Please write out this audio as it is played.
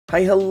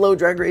Hi, hello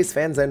Drag Race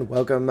fans, and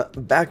welcome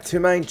back to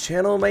my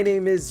channel. My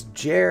name is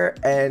Jer,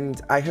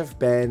 and I have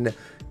been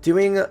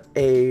doing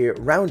a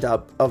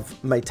roundup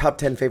of my top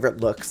 10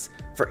 favorite looks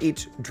for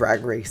each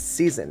Drag Race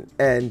season.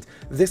 And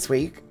this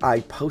week, I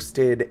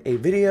posted a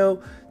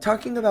video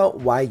talking about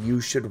why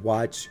you should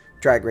watch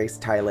Drag Race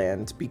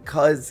Thailand,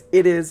 because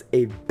it is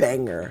a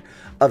banger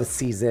of a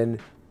season.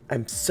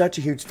 I'm such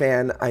a huge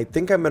fan. I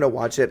think I'm going to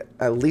watch it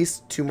at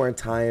least 2 more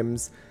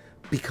times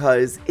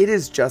because it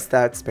is just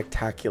that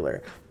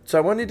spectacular. So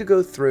I wanted to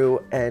go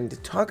through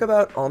and talk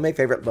about all my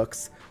favorite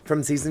looks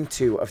from season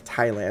 2 of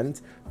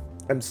Thailand.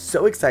 I'm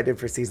so excited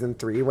for season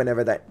 3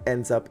 whenever that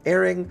ends up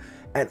airing,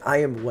 and I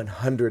am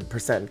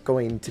 100%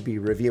 going to be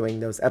reviewing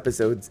those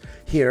episodes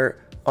here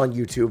on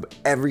YouTube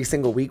every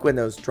single week when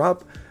those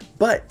drop.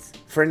 But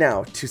for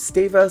now, to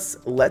stave us,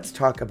 let's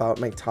talk about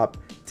my top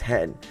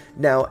 10.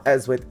 Now,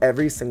 as with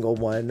every single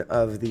one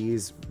of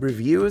these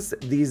reviews,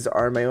 these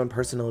are my own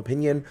personal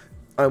opinion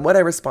on what I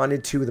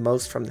responded to the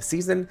most from the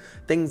season,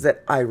 things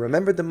that I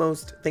remembered the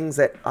most, things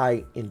that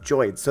I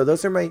enjoyed. So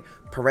those are my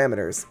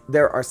parameters.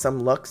 There are some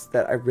looks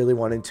that I really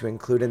wanted to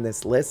include in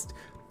this list,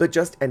 but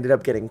just ended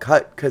up getting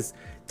cut because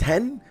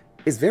 10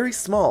 is very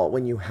small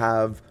when you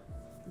have,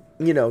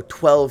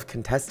 12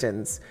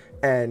 contestants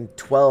and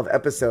 12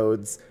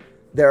 episodes.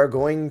 There are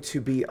going to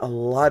be a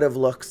lot of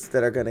looks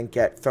that are going to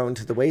get thrown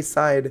to the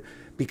wayside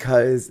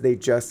because they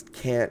just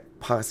can't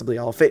possibly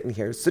all fit in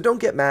here. So don't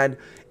get mad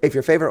if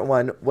your favorite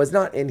one was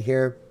not in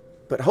here,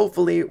 but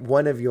hopefully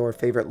one of your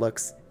favorite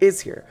looks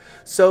is here.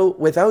 So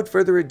without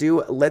further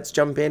ado, let's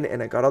jump in.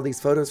 And I got all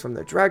these photos from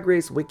the Drag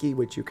Race wiki,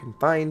 which you can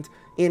find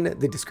in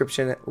the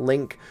description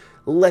link.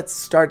 Let's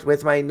start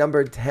with my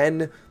number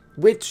 10,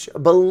 which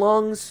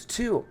belongs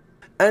to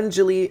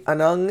Anjali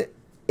Anang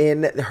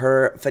in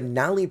her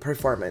finale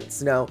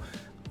performance. Now,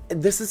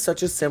 this is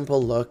such a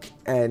simple look,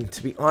 and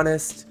to be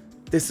honest,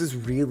 this is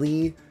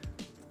really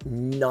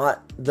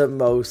not the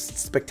most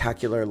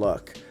spectacular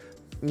look.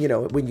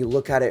 When you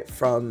look at it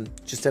from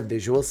just a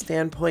visual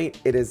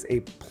standpoint, it is a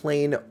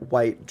plain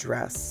white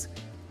dress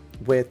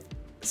with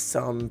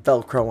some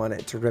Velcro on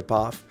it to rip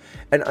off,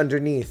 and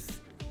underneath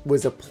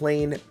was a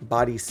plain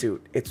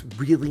bodysuit. It's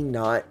really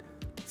not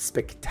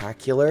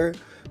spectacular,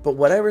 but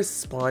what I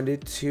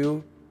responded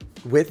to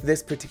with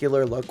this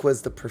particular look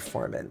was the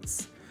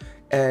performance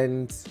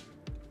and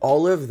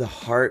all of the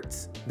heart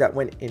that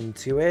went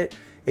into it.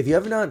 If you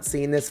have not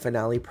seen this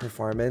finale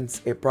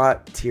performance, it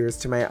brought tears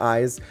to my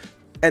eyes,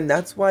 and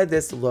that's why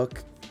this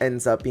look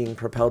ends up being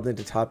propelled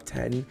into top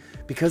 10,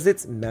 because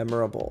it's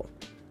memorable,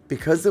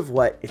 because of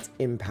what its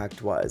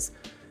impact was.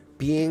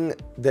 Being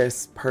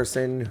this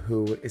person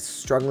who is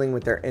struggling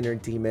with their inner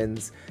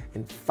demons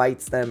and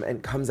fights them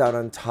and comes out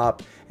on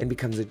top and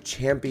becomes a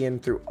champion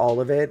through all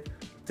of it,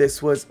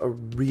 this was a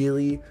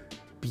really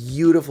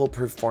beautiful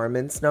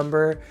performance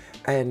number,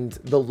 and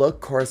the look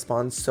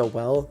corresponds so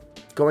well.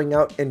 Going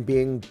out and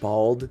being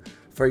bald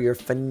for your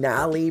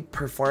finale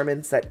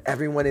performance that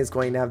everyone is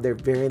going to have their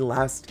very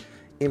last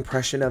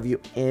impression of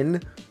you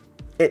in,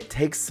 it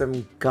takes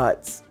some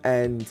guts,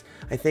 and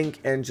I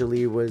think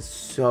Anjali was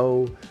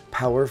so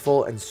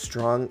powerful and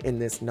strong in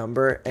this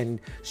number, and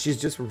she's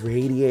just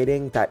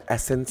radiating that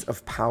essence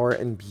of power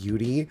and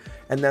beauty,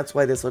 and that's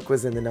why this look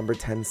was in the number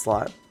 10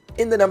 slot.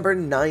 In the number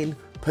 9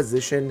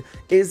 position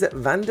is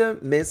Vanda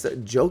Miss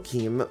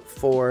Joachim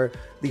for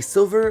the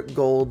silver,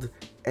 gold,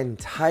 and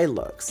tie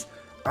looks.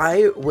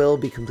 I will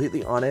be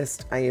completely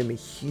honest, I am a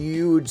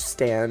huge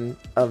stan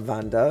of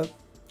Vanda.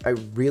 I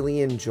really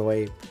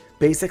enjoy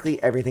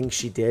basically everything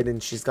she did,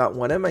 and she's got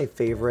one of my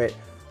favorite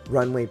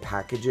runway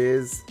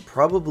packages,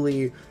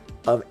 probably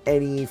of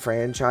any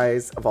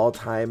franchise of all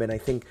time, and I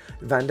think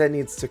Vanda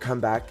needs to come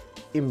back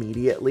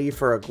immediately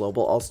for a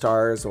global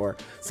all-stars or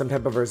some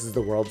type of versus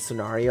the world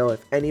scenario.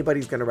 If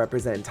anybody's going to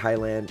represent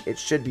Thailand, it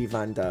should be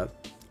Vanda,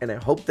 and I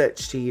hope that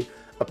she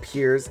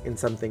appears in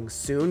something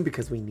soon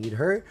because we need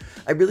her.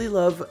 I really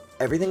love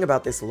everything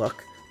about this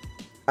look.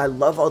 I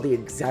love all the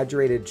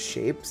exaggerated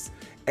shapes,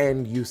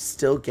 and you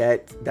still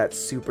get that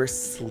super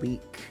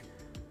sleek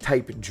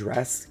type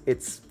dress.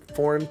 It's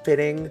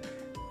form-fitting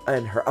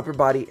and her upper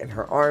body and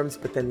her arms,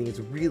 but then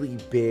these really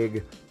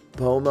big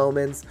bow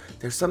moments.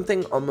 There's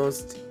something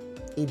almost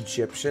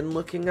Egyptian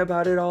looking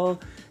about it all.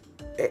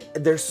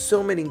 There's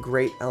so many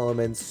great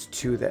elements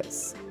to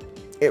this.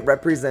 It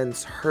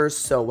represents her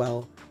so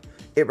well.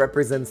 It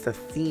represents the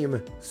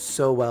theme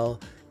so well,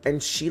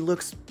 and she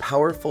looks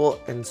powerful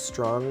and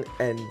strong,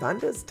 and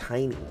Vanda's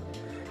tiny.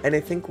 And I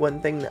think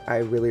one thing that I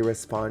really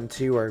respond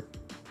to are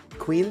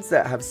queens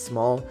that have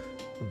small,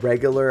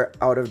 regular,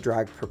 out of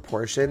drag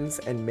proportions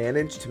and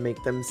manage to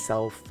make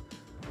themselves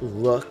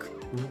look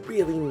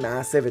really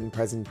massive and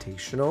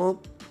presentational,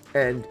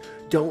 and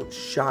don't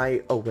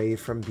shy away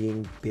from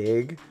being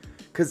big.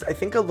 Because I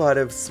think a lot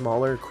of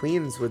smaller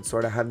queens would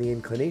sort of have the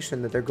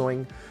inclination that they're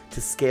going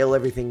to scale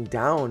everything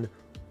down,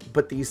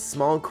 but these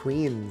small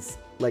queens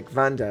like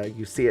Vanda,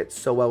 you see it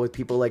so well with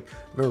people like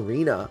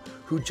Marina,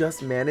 who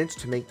just manage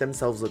to make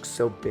themselves look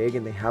so big,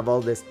 and they have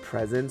all this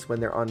presence when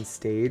they're on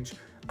stage.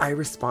 I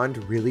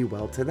respond really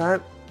well to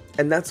that,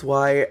 And that's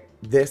why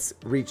this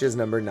reaches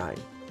number 9.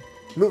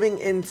 Moving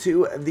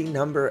into the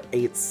number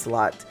 8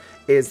 slot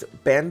is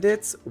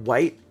Bandit's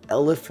White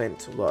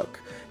Elephant look.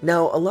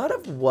 Now, a lot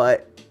of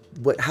what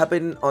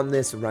happened on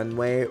this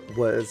runway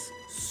was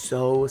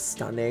so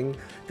stunning.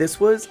 This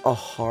was a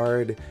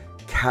hard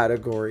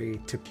category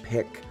to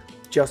pick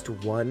just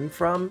one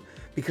from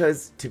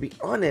because, to be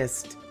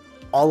honest,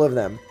 all of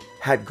them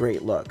had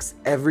great looks.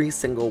 Every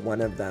single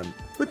one of them,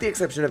 with the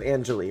exception of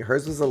Angeli.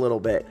 Hers was a little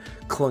bit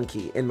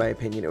clunky, in my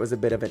opinion. It was a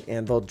bit of an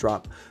anvil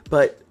drop,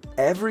 but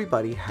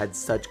everybody had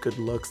such good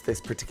looks this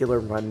particular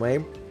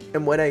runway.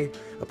 And what I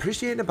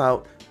appreciate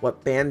about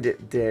what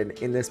Bandit did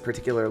in this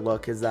particular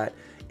look is that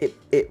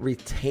it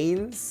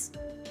retains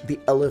the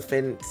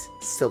elephant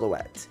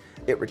silhouette.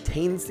 It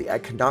retains the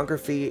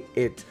iconography.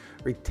 It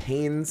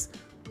retains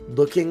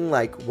looking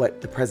like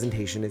what the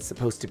presentation is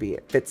supposed to be.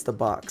 It fits the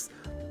box,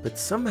 but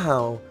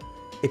somehow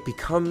it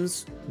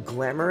becomes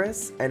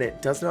glamorous and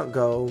it does not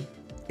go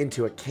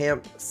into a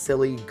camp,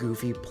 silly,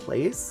 goofy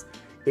place.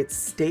 It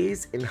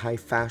stays in high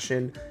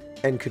fashion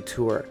and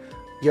couture.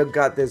 You've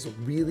got this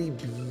really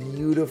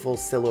beautiful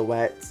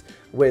silhouette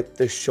with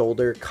the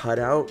shoulder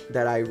cutout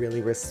that I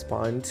really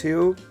respond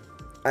to.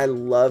 I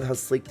love how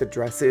sleek the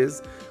dress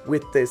is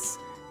with this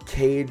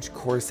cage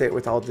corset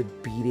with all the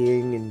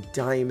beading and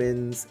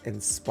diamonds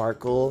and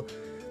sparkle.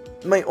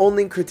 My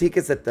only critique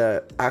is that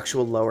the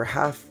actual lower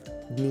half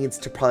needs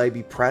to probably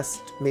be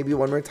pressed maybe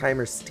one more time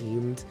or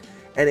steamed,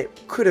 and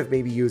it could have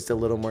maybe used a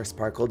little more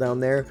sparkle down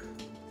there.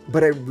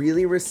 But I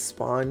really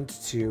respond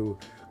to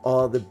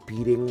all the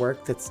beading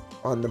work that's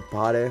on the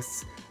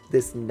bodice,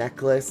 this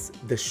necklace,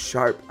 the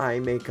sharp eye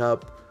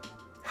makeup,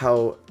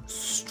 how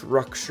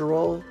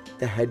structural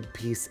the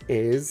headpiece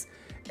is,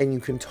 and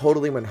you can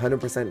totally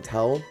 100%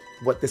 tell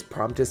what this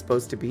prompt is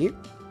supposed to be.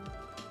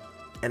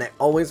 And I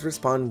always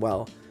respond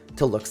well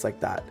to looks like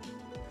that.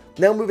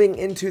 Now moving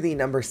into the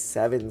number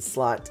 7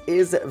 slot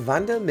is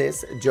Vanda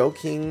Miss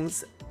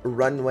Joking's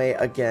runway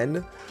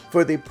again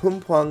for the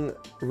Pumpuang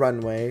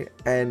runway,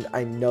 and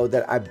I know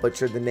that I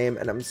butchered the name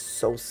and I'm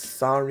so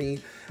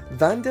sorry.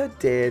 Vanda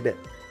did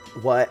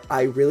what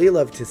I really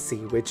love to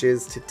see, which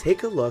is to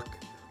take a look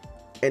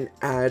and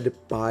add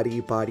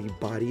body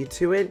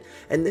to it.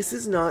 And this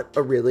is not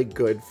a really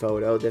good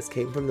photo. This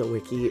came from the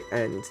wiki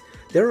and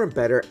there are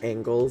better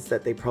angles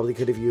that they probably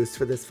could have used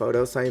for this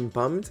photo, so I am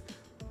bummed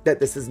that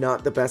this is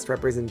not the best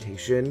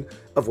representation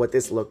of what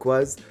this look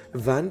was.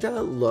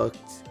 Vanda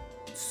looked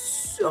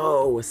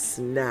so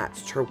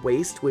snatched. Her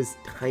waist was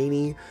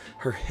tiny,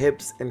 her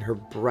hips and her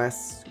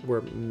breasts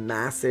were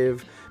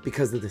massive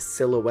because of the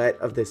silhouette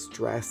of this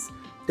dress.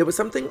 There was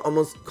something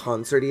almost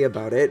concerty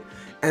about it,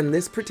 and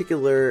this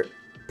particular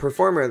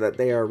performer that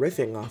they are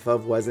riffing off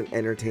of was an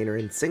entertainer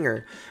and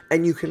singer,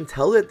 and you can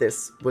tell that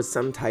this was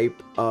some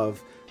type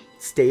of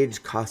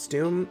stage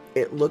costume.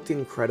 It looked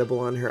incredible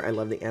on her. I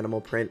love the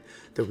animal print,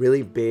 the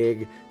really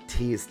big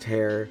teased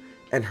hair,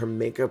 and her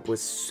makeup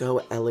was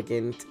so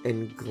elegant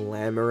and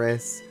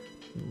glamorous.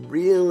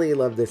 Really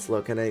love this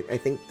look, and I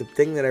think the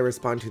thing that I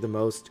respond to the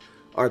most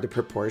are the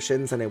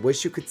proportions, and I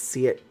wish you could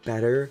see it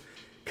better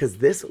because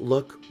this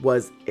look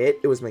was it.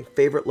 It was my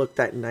favorite look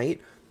that night,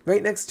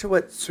 right next to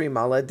what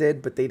Srimala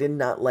did, but they did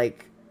not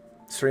like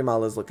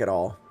Srimala's look at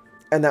all,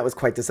 and that was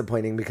quite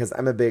disappointing because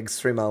I'm a big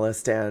Srimala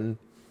stan.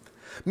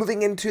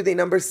 Moving into the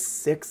number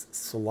 6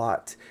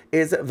 slot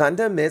is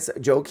Vanda Miss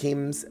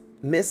Joachim's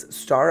Miss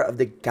Star of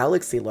the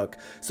Galaxy look.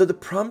 So the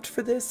prompt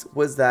for this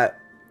was that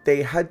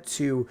they had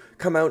to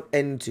come out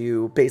and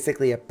do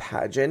basically a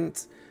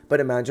pageant, but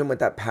imagine what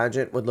that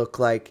pageant would look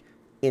like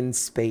in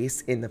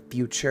space, in the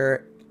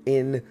future,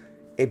 in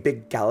a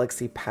big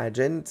galaxy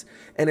pageant.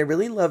 And I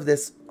really love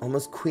this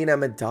almost Queen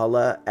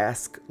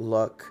Amidala-esque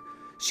look.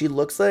 She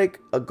looks like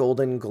a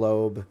Golden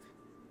Globe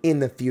in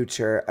the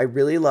future. I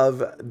really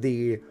love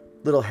the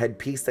little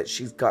headpiece that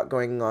she's got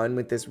going on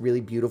with this really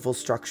beautiful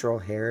structural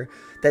hair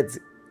that's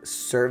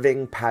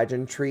serving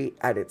pageantry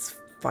at its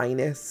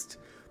finest.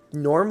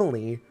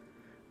 Normally,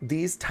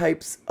 these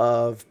types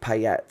of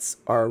paillettes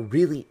are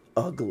really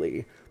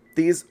ugly.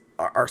 These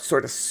are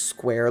sort of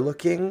square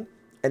looking,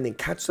 and they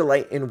catch the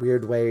light in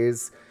weird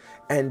ways,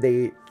 and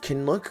they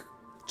can look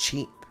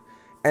cheap.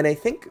 And I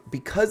think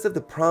because of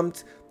the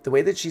prompt, the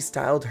way that she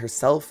styled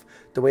herself,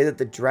 the way that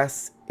the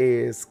dress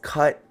is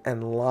cut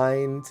and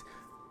lined,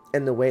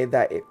 and the way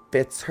that it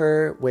fits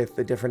her with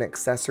the different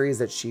accessories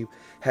that she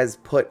has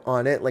put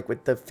on it, like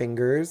with the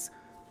fingers,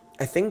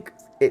 I think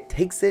it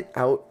takes it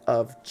out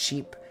of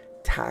cheap,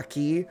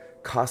 tacky,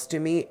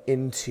 costumey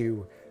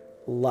into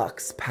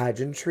luxe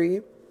pageantry.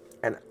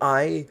 And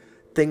I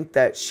think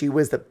that she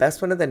was the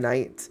best one of the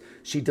night.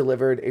 She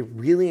delivered a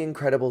really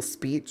incredible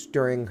speech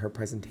during her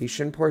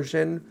presentation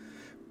portion.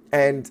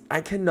 And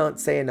I cannot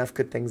say enough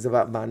good things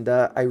about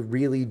Vanda. I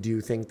really do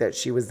think that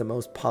she was the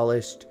most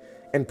polished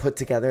and put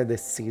together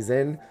this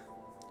season,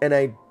 and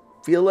I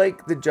feel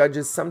like the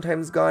judges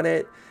sometimes got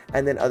it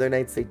and then other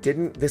nights they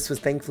didn't. This was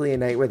thankfully a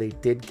night where they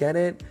did get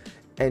it,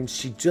 and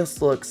she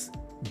just looks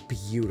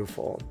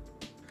beautiful.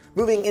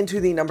 Moving into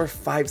the number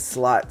 5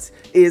 slot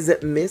is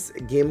Miss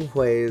Kim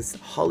Hui's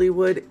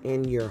Hollywood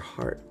in Your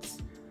Heart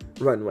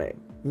runway.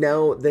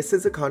 Now, this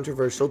is a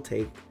controversial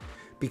take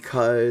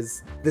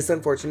because this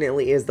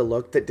unfortunately is the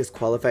look that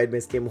disqualified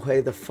Miss Kim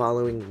Hui the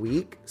following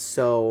week.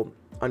 So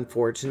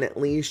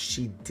unfortunately,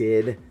 she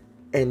did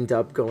end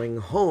up going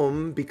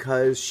home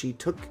because she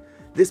took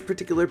this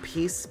particular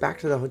piece back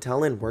to the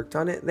hotel and worked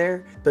on it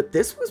there. But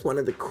this was one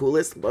of the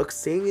coolest looks,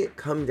 seeing it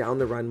come down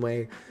the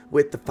runway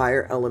with the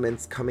fire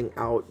elements coming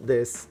out,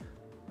 this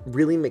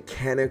really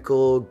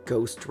mechanical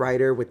Ghost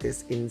Rider with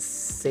this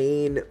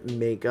insane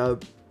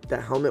makeup, the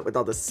helmet with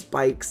all the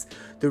spikes,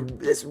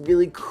 this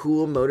really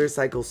cool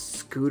motorcycle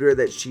scooter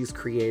that she's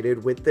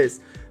created with this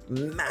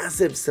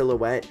massive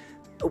silhouette.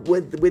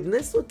 When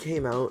this look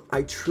came out,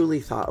 I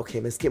truly thought,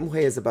 okay, Miss Kim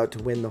Hui is about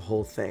to win the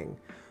whole thing.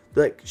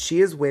 Like,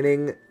 she is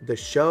winning the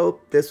show.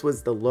 This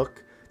was the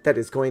look that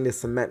is going to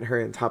cement her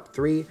in top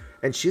 3,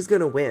 and she's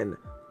gonna win.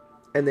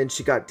 And then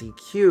she got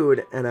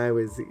DQ'd, and I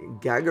was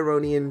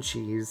gaggaroni and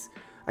cheese.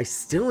 I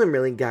still am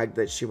really gagged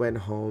that she went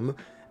home,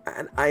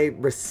 and I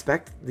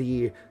respect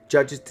the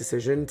judge's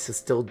decision to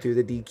still do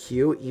the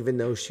DQ, even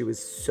though she was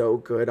so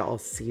good all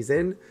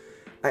season.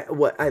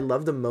 What I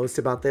love the most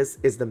about this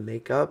is the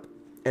makeup,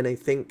 and I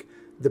think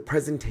the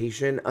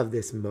presentation of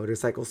this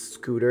motorcycle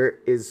scooter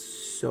is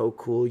so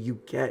cool.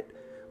 You get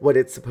what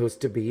it's supposed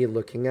to be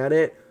looking at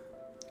it,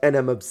 and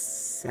I'm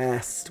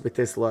obsessed with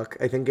this look.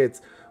 I think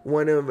it's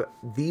one of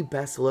the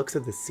best looks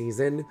of the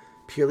season,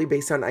 purely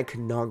based on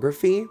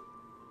iconography.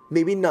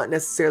 Maybe not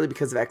necessarily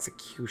because of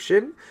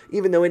execution,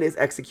 even though it is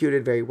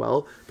executed very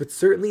well, but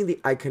certainly the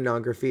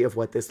iconography of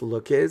what this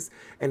look is.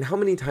 And how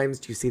many times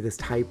do you see this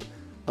type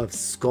of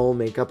skull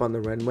makeup on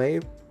the runway?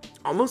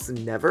 Almost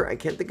never. I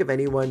can't think of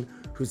anyone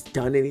who's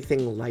done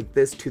anything like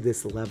this to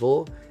this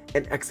level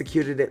and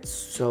executed it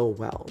so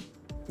well.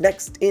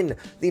 Next in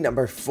the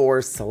number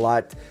 4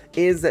 slot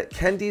is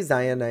Candy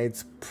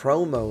Cyanide's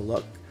promo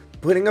look.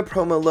 Putting a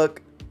promo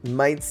look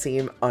might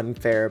seem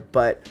unfair,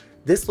 but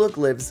this look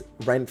lives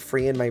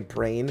rent-free in my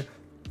brain.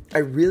 I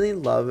really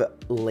love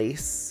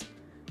lace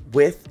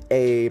with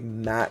a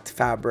matte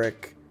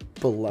fabric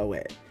below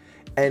it.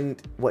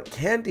 And what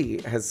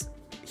Candy has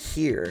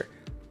here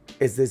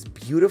is this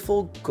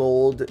beautiful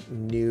gold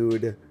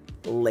nude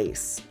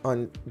lace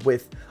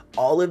with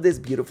all of this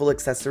beautiful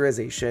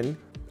accessorization.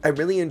 I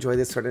really enjoy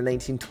this sort of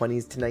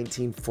 1920s to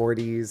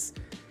 1940s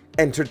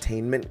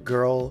entertainment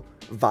girl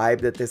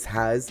vibe that this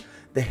has.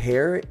 The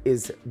hair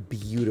is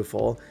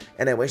beautiful,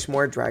 and I wish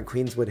more drag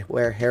queens would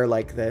wear hair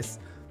like this.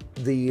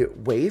 The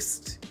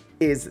waist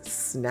is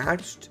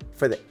snatched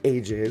for the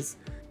ages.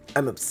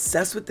 I'm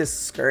obsessed with this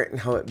skirt and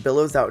how it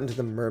billows out into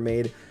the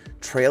mermaid,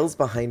 trails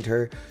behind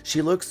her.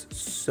 She looks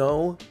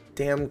so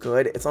damn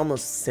good. It's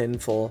almost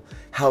sinful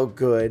how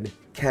good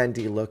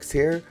Candy looks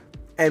here.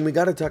 And we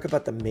gotta talk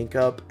about the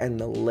makeup and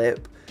the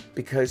lip,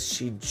 because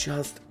she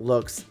just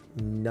looks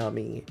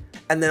nummy.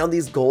 And then all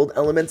these gold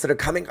elements that are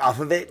coming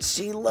off of it,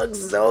 she looks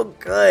so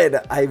good.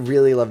 I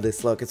really love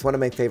this look. It's one of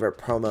my favorite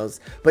promos,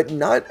 but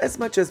not as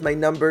much as my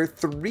number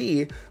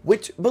 3,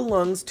 which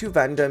belongs to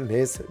Vanda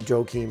Miss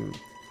Joachim.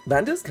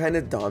 Vanda's kind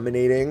of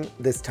dominating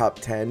this top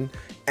 10.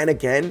 And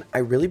again, I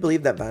really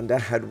believe that Vanda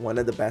had one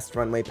of the best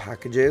runway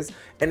packages,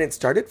 and it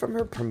started from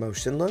her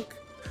promotion look.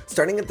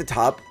 Starting at the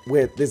top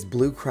with this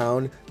blue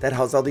crown that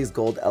has all these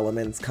gold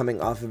elements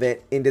coming off of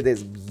it into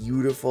this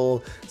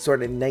beautiful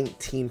sort of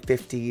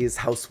 1950s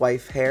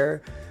housewife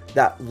hair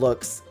that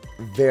looks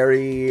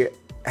very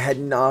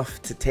heading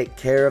off to take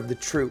care of the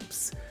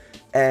troops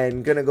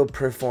and gonna go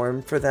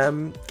perform for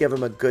them, give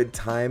them a good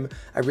time.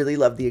 I really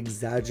love the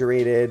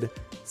exaggerated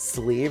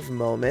sleeve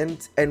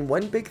moment. And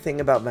one big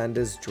thing about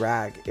Vanda's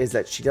drag is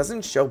that she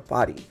doesn't show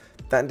body.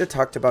 Vanda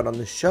talked about on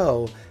the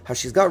show how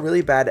she's got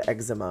really bad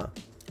eczema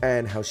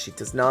and how she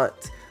does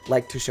not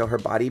like to show her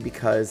body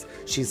because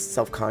she's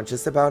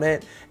self-conscious about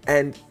it.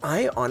 And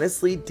I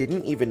honestly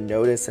didn't even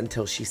notice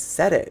until she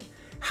said it,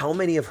 how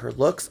many of her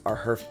looks are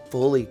her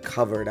fully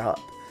covered up.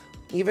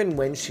 Even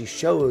when she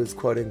shows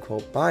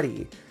quote-unquote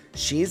body,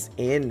 she's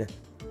in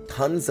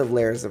tons of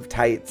layers of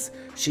tights.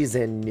 She's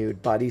in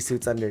nude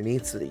bodysuits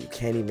underneath so that you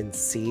can't even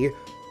see.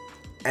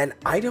 And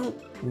I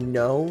don't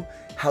know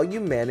how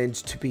you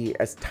manage to be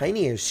as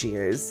tiny as she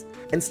is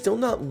and still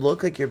not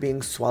look like you're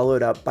being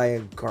swallowed up by a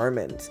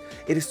garment.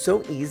 It is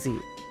so easy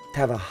to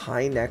have a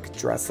high neck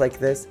dress like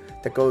this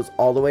that goes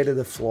all the way to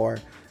the floor,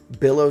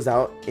 billows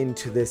out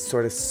into this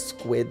sort of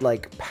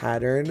squid-like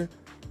pattern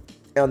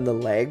on the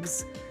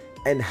legs,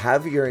 and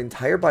have your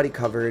entire body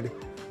covered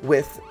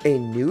with a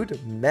nude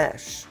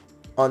mesh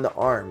on the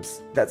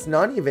arms. That's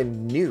not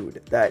even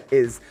nude.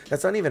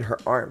 That's not even her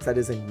arms. That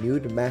is a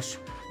nude mesh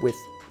with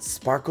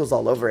sparkles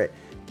all over it,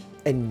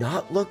 and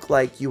not look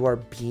like you are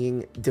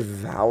being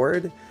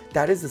devoured.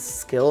 That is a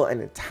skill and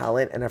a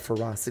talent and a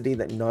ferocity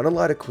that not a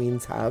lot of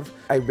queens have.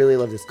 I really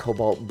love this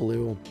cobalt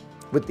blue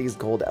with these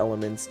gold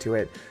elements to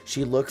it.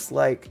 She looks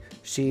like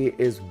she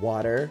is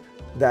water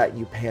that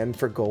you pan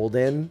for gold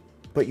in,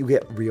 but you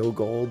get real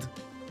gold.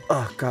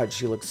 Oh God,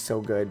 she looks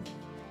so good.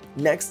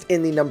 Next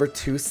in the number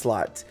 2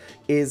 slot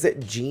is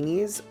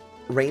Jeannie's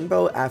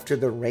Rainbow After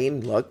the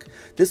Rain look.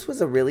 This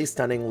was a really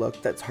stunning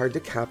look that's hard to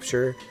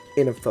capture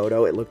in a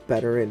photo. It looked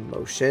better in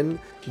motion.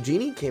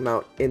 Jeannie came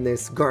out in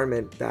this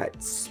garment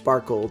that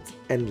sparkled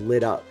and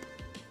lit up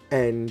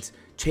and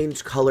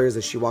changed colors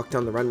as she walked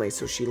down the runway,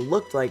 so she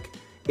looked like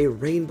a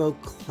rainbow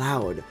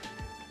cloud.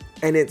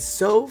 And it's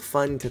so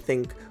fun to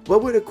think,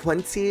 what would a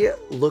Quincy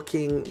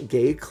looking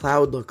gay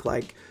cloud look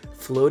like,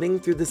 floating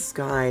through the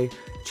sky,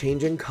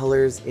 changing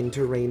colors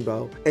into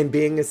rainbow and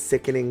being a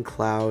sickening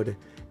cloud.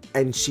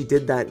 And she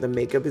did that. The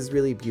makeup is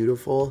really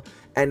beautiful.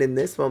 And in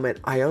this moment,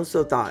 I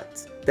also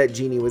thought that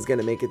Jeannie was going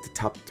to make it to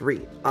top 3.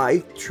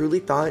 I truly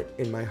thought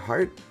in my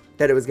heart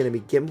that it was going to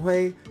be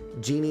Gimhwae,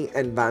 Jeannie,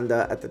 and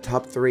Vanda at the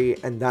top 3.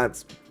 And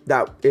that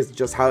is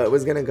just how it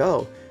was going to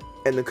go.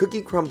 And the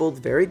cookie crumbled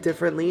very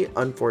differently,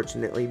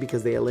 unfortunately,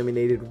 because they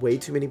eliminated way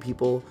too many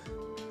people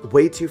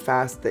way too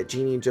fast that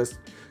Jeannie just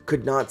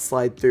could not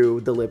slide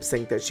through the lip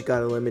sync that she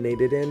got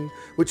eliminated in,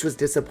 which was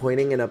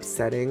disappointing and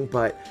upsetting.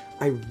 But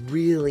I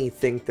really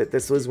think that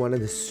this was one of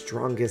the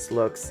strongest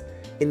looks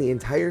in the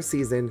entire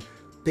season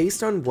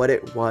based on what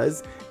it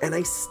was. And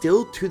I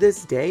still, to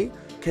this day,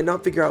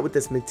 cannot figure out what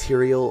this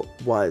material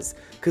was,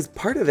 because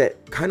part of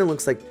it kind of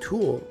looks like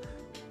tulle,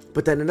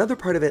 but then another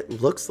part of it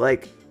looks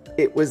like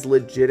it was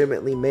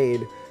legitimately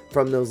made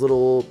from those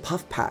little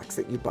puff packs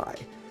that you buy.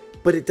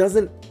 But it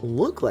doesn't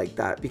look like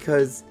that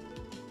because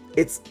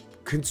it's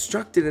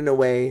constructed in a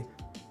way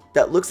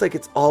that looks like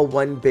it's all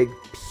one big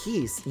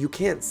piece. You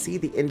can't see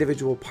the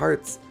individual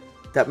parts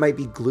that might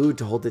be glued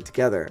to hold it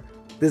together.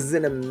 This is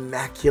an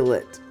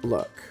immaculate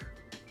look.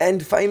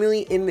 And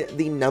finally, in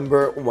the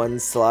number 1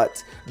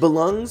 slot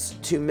belongs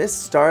to Miss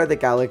Star of the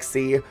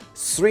Galaxy,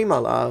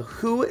 Srimala,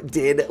 who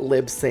did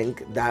lip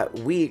sync that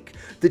week.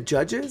 The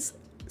judges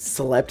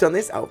slept on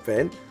this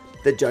outfit.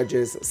 The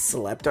judges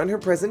slept on her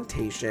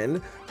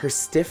presentation, her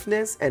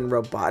stiffness and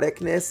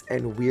roboticness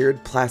and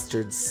weird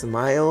plastered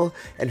smile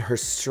and her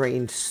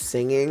strange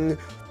singing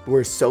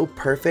were so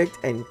perfect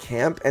and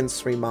camp, and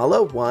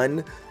Srimala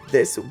won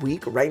this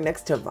week right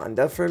next to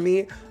Vanda for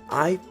me.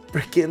 I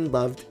freaking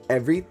loved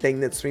everything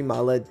that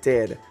Srimala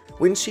did.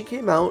 When she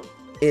came out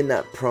in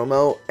that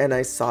promo and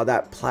I saw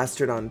that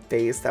plastered on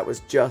face that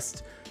was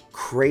just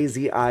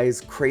crazy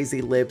eyes,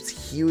 crazy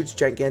lips, huge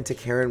gigantic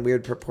hair in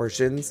weird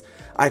proportions,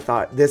 I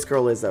thought this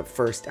girl is a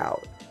first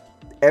out.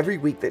 Every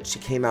week that she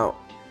came out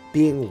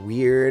being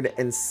weird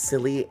and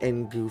silly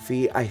and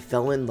goofy, I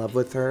fell in love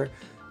with her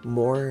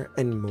more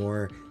and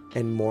more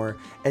and more.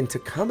 And to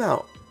come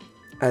out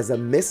as a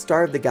Miss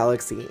Star of the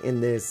Galaxy in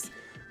this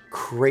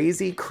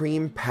crazy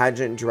cream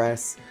pageant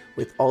dress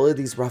with all of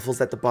these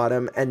ruffles at the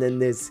bottom and then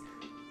this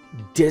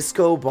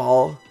disco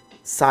ball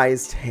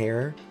sized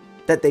hair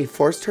that they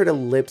forced her to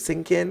lip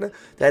sync in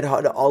that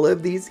had all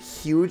of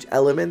these huge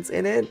elements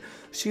in it.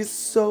 She's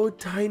so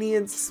tiny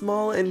and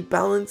small and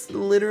balanced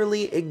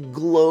literally a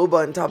globe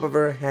on top of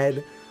her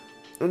head.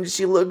 And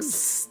she looks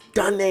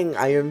stunning.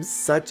 I am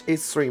such a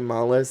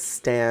Srimala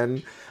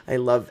stan. I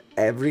love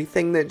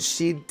everything that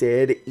she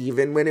did,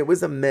 even when it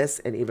was a miss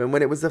and even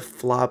when it was a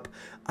flop.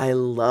 I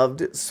loved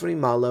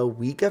Srimala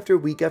week after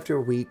week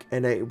after week,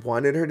 and I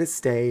wanted her to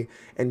stay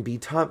and be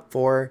top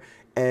 4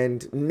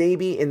 and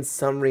maybe in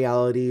some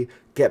reality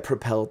get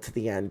propelled to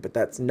the end, but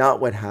that's not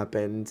what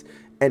happened,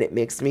 and it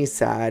makes me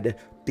sad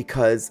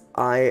because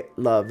I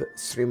love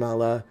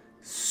Srimala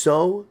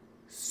so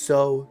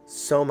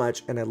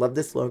much, and I love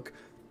this look.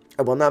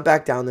 I will not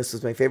back down. This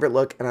was my favorite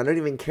look, and I don't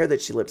even care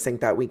that she lip synced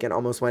that week and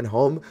almost went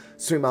home.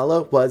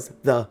 Srimala was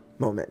the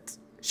moment.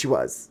 She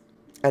was.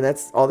 And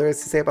that's all there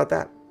is to say about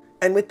that.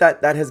 And with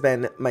that, that has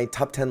been my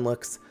top 10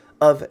 looks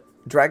of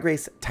Drag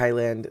Race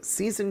Thailand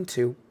Season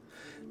 2.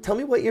 Tell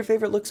me what your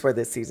favorite looks were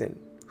this season.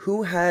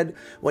 Who had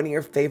one of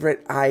your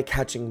favorite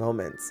eye-catching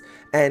moments?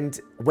 And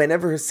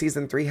whenever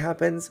Season 3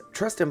 happens,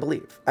 trust and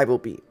believe, I will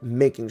be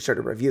making sure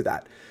to review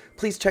that.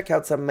 Please check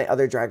out some of my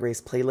other Drag Race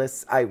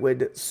playlists. I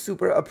would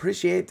super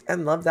appreciate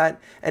and love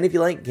that. And if you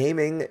like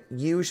gaming,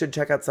 you should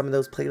check out some of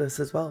those playlists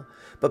as well.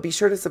 But be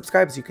sure to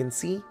subscribe so you can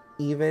see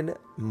even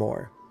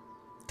more.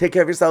 Take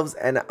care of yourselves,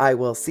 and I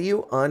will see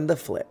you on the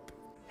flip.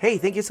 Hey,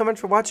 thank you so much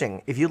for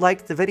watching. If you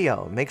liked the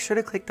video, make sure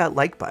to click that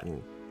like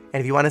button. And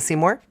if you want to see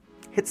more,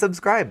 hit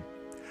subscribe.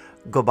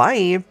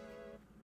 Goodbye.